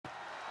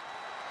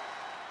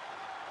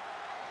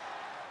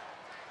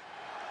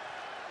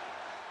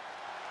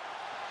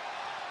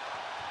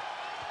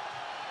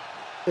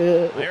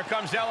Here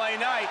comes LA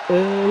Knight.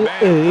 Man,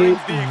 brings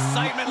the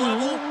excitement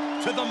level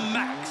to the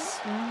max.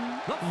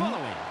 The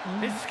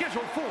following is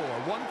scheduled for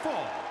one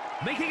fall.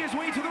 Making his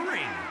way to the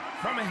ring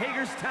from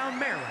Hagerstown,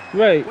 Maryland.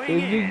 Right,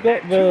 weighing you in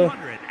got at the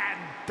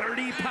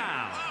 230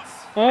 pounds.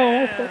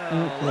 oh,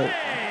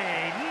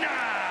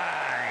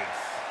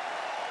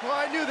 Well,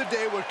 I knew the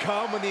day would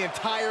come when the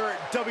entire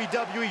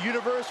WWE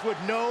Universe would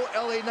know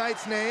LA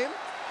Knight's name.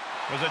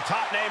 Was a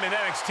top name in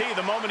NXT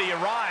the moment he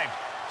arrived.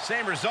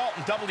 Same result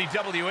in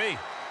WWE.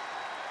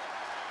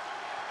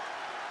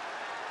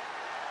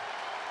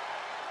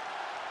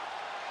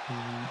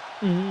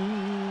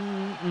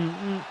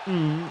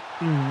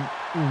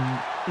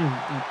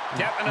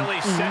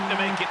 Definitely set to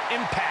make an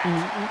impact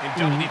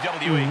in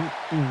WWE.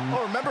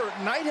 Oh, remember,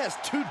 Knight has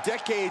 2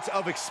 decades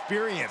of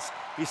experience.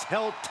 He's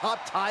held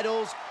top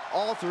titles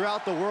all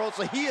throughout the world,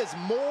 so he is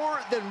more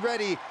than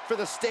ready for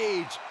the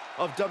stage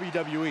of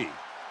WWE.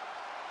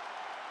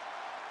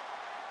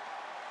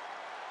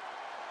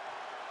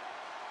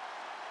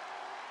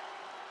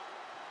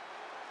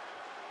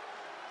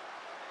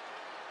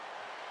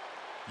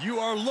 You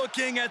are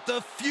looking at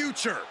the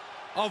future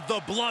of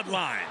the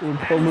bloodline. will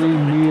probably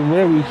be a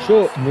very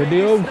short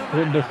video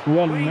with this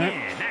one match.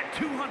 At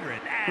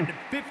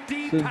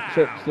 250 Since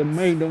it's the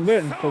main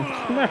event of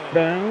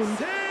SmackDown.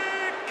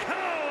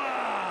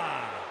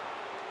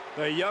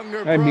 The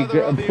younger Maybe brother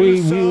get a of the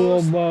preview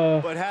Usos,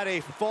 of but had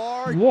a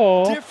far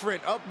Raw.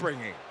 different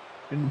upbringing.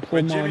 And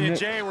When Jimmy and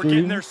Jay were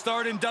getting their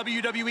start in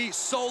WWE,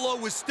 Solo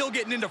was still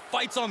getting into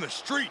fights on the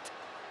street.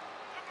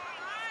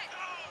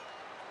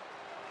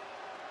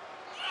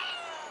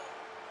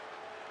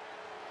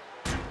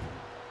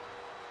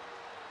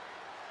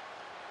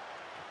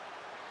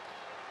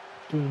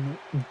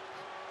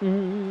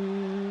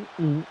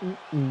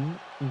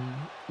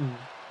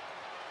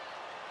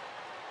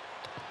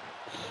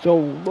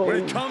 Solo. When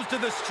it comes to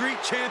the street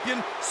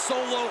champion,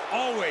 Solo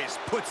always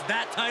puts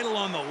that title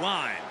on the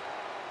line.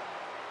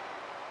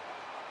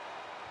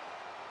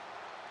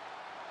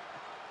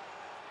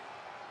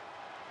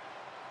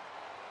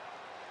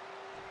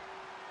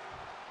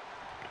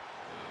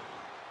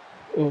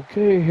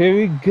 Okay, here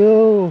we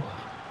go.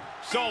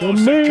 Solo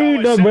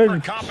Sikoa set for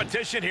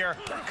competition here.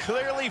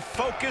 Clearly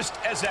focused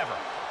as ever.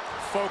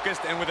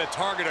 Focused and with a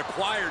target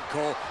acquired,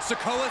 Cole.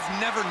 Sikoa's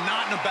never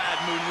not in a bad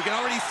mood. We can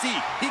already see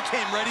he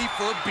came ready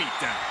for a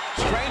beatdown.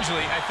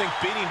 Strangely, I think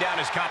beating down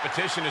his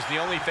competition is the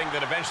only thing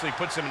that eventually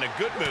puts him in a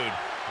good mood.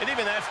 And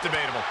even that's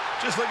debatable.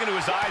 Just look into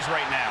his eyes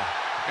right now.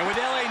 And with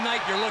LA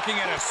Knight, you're looking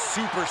at a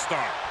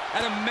superstar.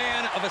 At a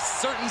man of a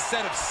certain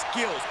set of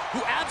skills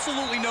who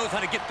absolutely knows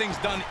how to get things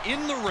done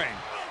in the ring.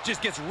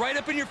 Just gets right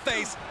up in your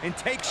face and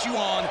takes you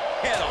on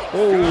head on.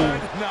 Oh.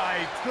 Good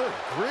night. Good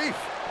grief.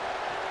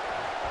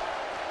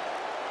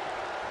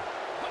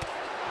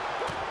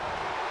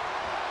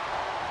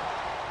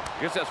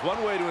 I guess that's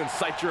one way to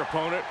incite your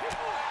opponent.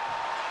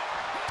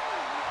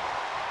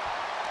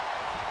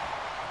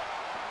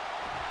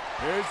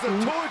 Here's the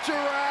torture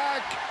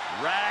rack.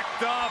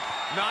 Racked up.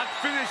 Not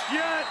finished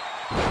yet.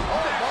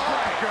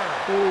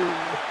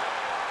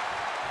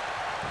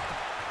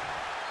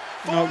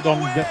 Not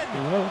gonna get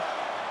below.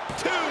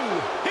 2.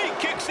 He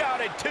kicks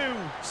out at 2.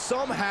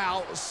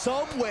 Somehow,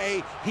 some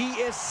way, he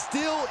is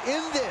still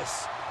in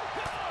this.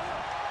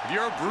 If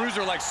you're a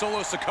bruiser like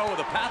Solo Sikoa,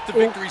 the path to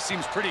victory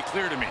seems pretty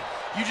clear to me.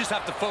 You just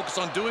have to focus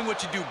on doing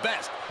what you do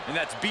best, and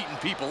that's beating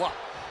people up.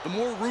 The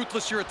more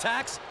ruthless your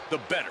attacks, the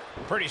better.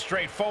 Pretty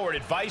straightforward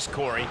advice,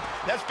 Corey.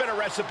 That's been a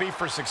recipe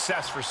for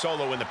success for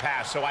Solo in the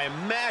past, so I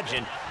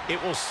imagine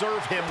it will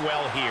serve him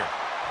well here.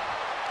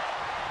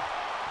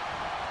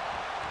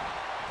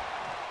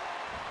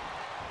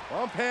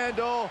 Bump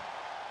handle.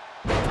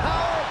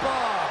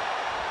 Powerbomb.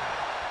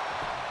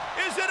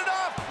 Is it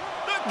enough?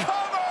 The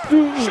cover!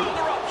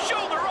 Shoulder up,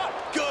 shoulder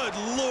up! Good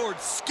Lord,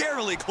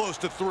 scarily close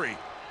to 3.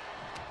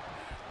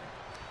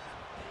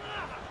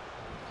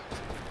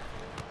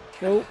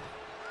 Nope.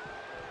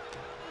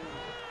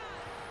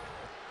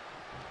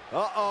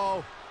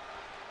 Uh-oh.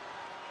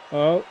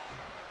 Oh.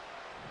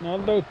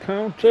 Another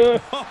counter.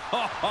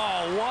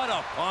 What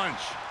a punch.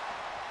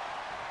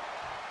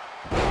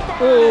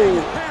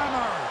 Oh.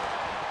 Hammer.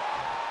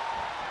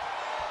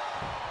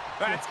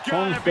 That's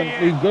gotta be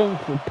Constantly it. going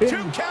for 2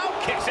 pin.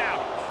 count, kicks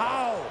out.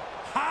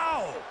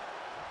 How?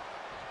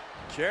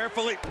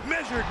 Carefully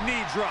measured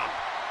knee drop.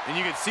 And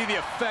you can see the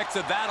effects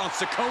of that on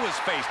Sikoa's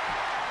face.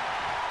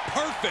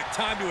 Perfect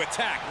time to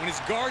attack when his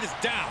guard is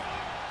down.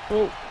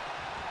 Oh.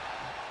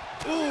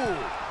 Ooh.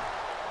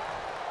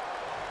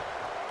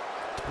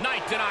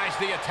 Knight denies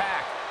the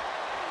attack.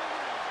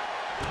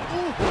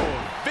 Ooh.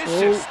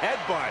 Vicious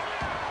headbutt.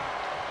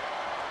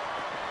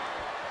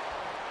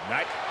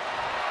 Knight.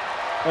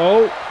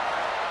 Oh.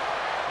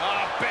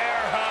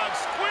 Bear hug,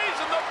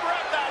 squeezing the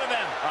breath out of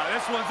them.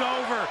 This one's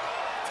over.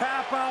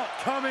 Tap out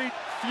coming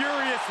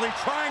furiously,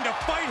 trying to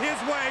fight his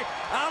way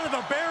out of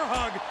the bear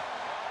hug.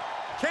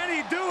 Can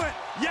he do it?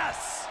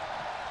 Yes.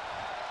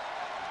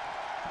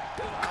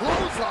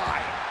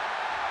 Clothesline.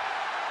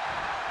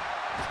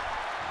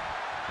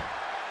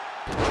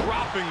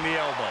 Dropping the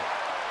elbow.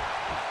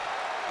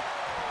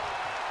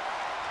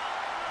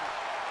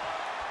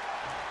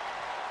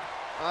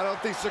 I don't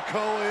think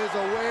Sikoa is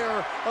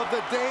aware of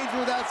the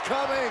danger that's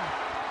coming.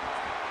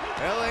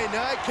 LA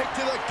Knight kick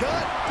to the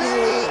gut.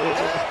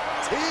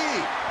 BFT.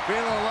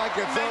 Feeling like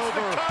it's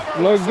over.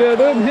 Look at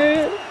him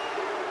here.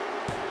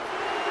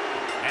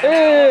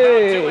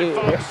 Hey.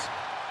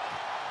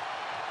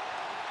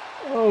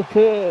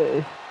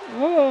 Okay.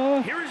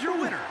 Here is your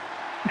winner.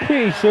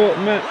 Pretty short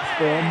match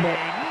there, but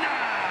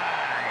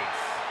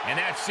and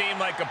that seemed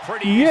like a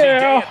pretty easy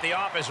day at the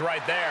office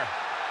right there.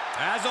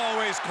 As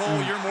always,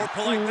 Cole, you're more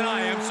polite than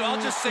I am, so I'll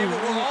just say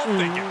what we're all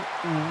thinking.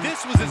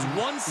 This was as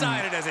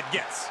one-sided as it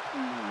gets.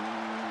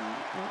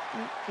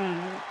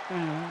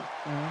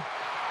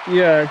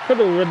 yeah, could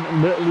have went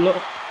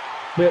a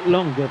bit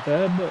longer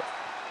there, but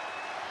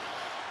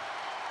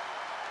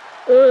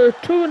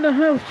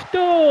 2.5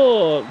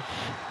 stars.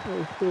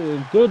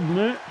 Okay, good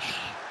match.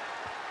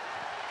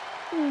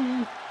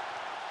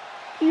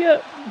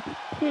 Yeah,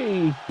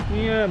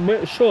 a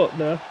bit short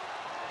there.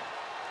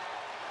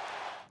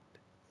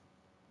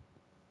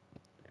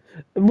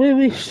 A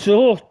very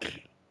short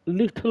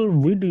little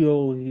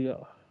video here,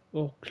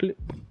 or clip.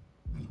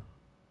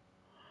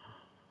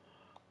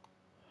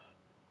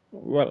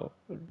 Well,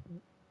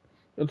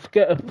 let's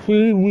get a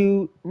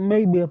preview,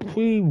 maybe a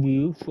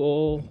preview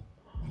for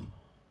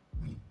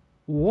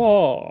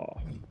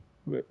War,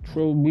 which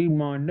will be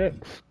my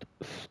next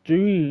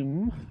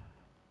stream.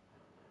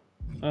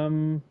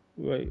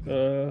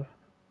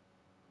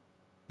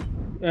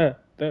 Yeah,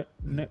 that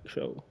next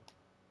show.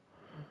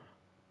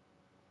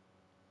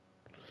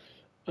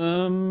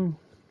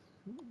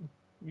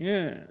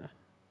 Yeah.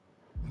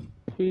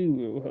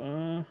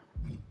 Preview,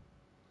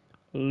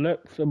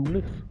 Alexa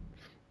Bliss.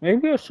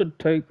 Maybe I should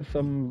take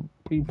some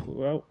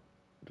people out,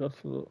 just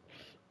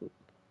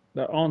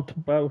that aren't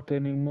about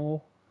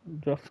anymore,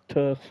 just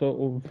to sort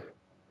of,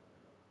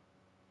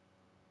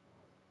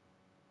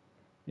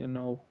 you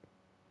know,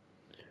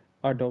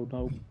 I don't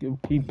know, give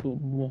people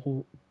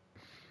more,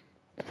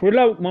 fill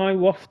out my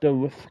roster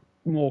with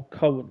more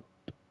current,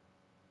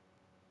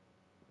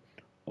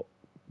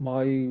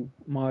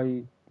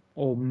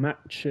 or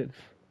matches.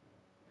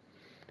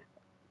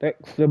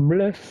 Alexa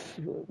Bliss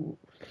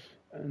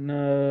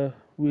and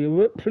Rhea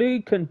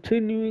Ripley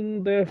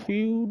continuing their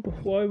feud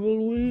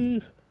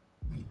rivalry.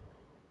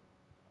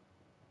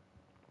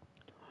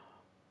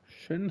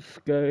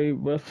 Shinsuke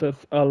versus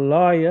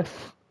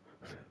Elias,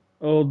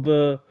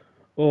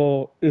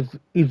 or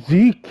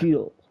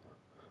Ezekiel.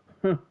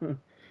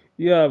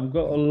 Yeah, I've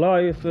got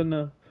Elias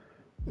and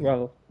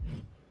well,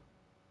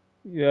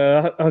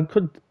 yeah, I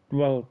could,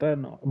 well, they're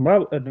not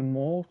about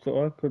anymore,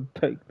 so I could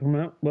take them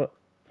out, but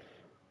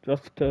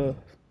just to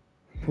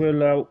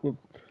fill out with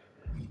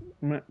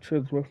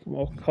matches with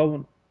more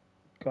current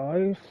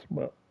guys.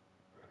 But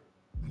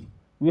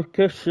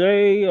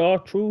Ricochet,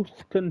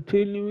 R-Truth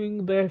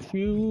continuing their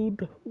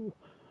feud.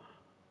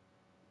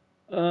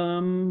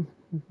 Finn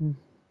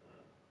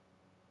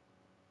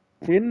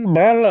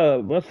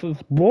Balor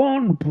versus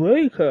Braun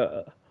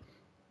Breaker.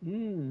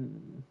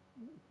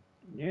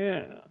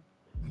 Yeah.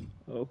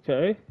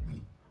 Okay.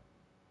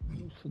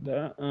 So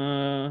that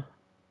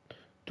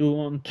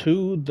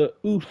 2-on-2, the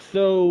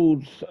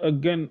Usos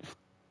against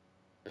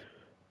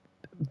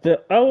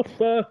the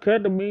Alpha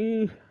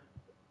Academy,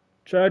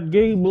 Chad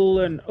Gable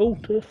and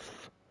Otis.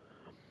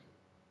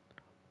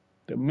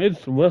 The Miz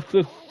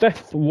versus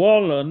Seth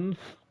Rollins.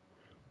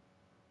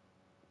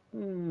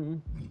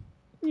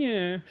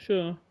 Yeah,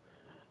 sure.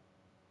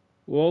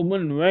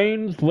 Roman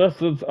Reigns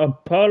versus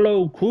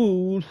Apollo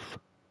Crews.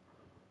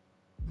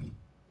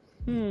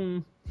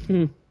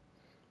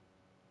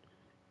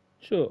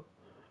 Sure.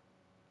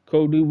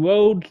 Cody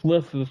Rhodes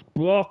versus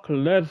Brock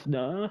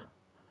Lesnar.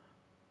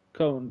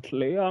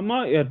 Currently, I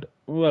might add,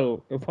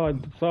 well, if I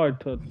decide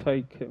to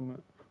take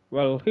him,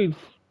 well, he's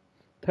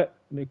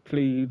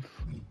technically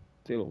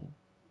still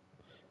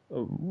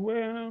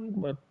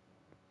around, but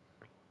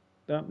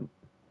that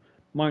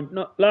might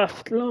not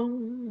last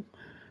long.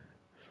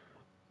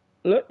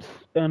 Let's,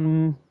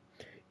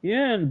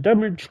 yeah, and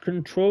Damage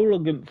Control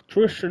against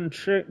Trish and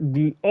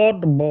the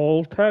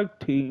oddball tag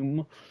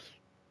team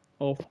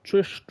of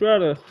Trish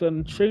Stratus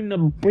and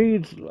Shayna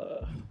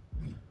Baszler.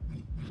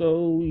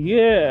 So,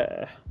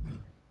 yeah.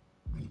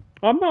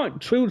 I might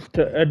choose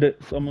to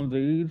edit some of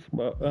these,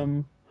 but,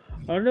 I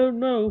don't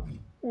know.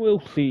 We'll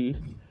see.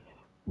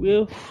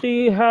 We'll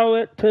see how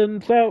it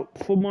turns out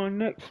for my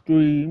next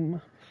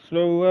stream.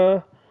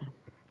 So,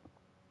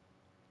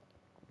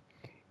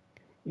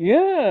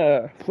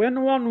 yeah, if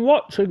anyone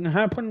watching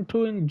happened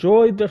to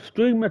enjoy the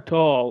stream at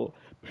all,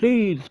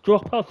 please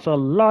drop us a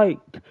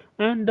like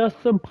and a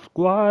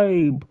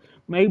subscribe.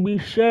 Maybe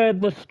share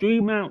the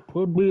stream out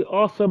would be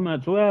awesome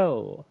as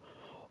well.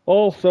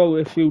 Also,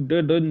 if you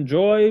did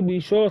enjoy, be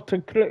sure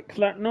to click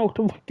that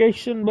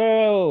notification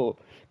bell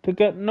to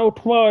get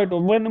notified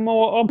of any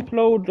more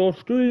uploads or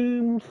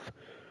streams.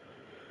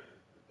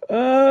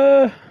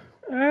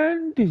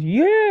 And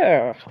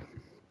yeah.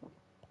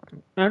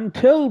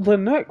 Until the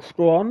next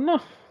one,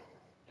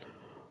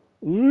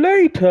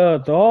 later,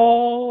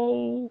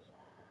 doll.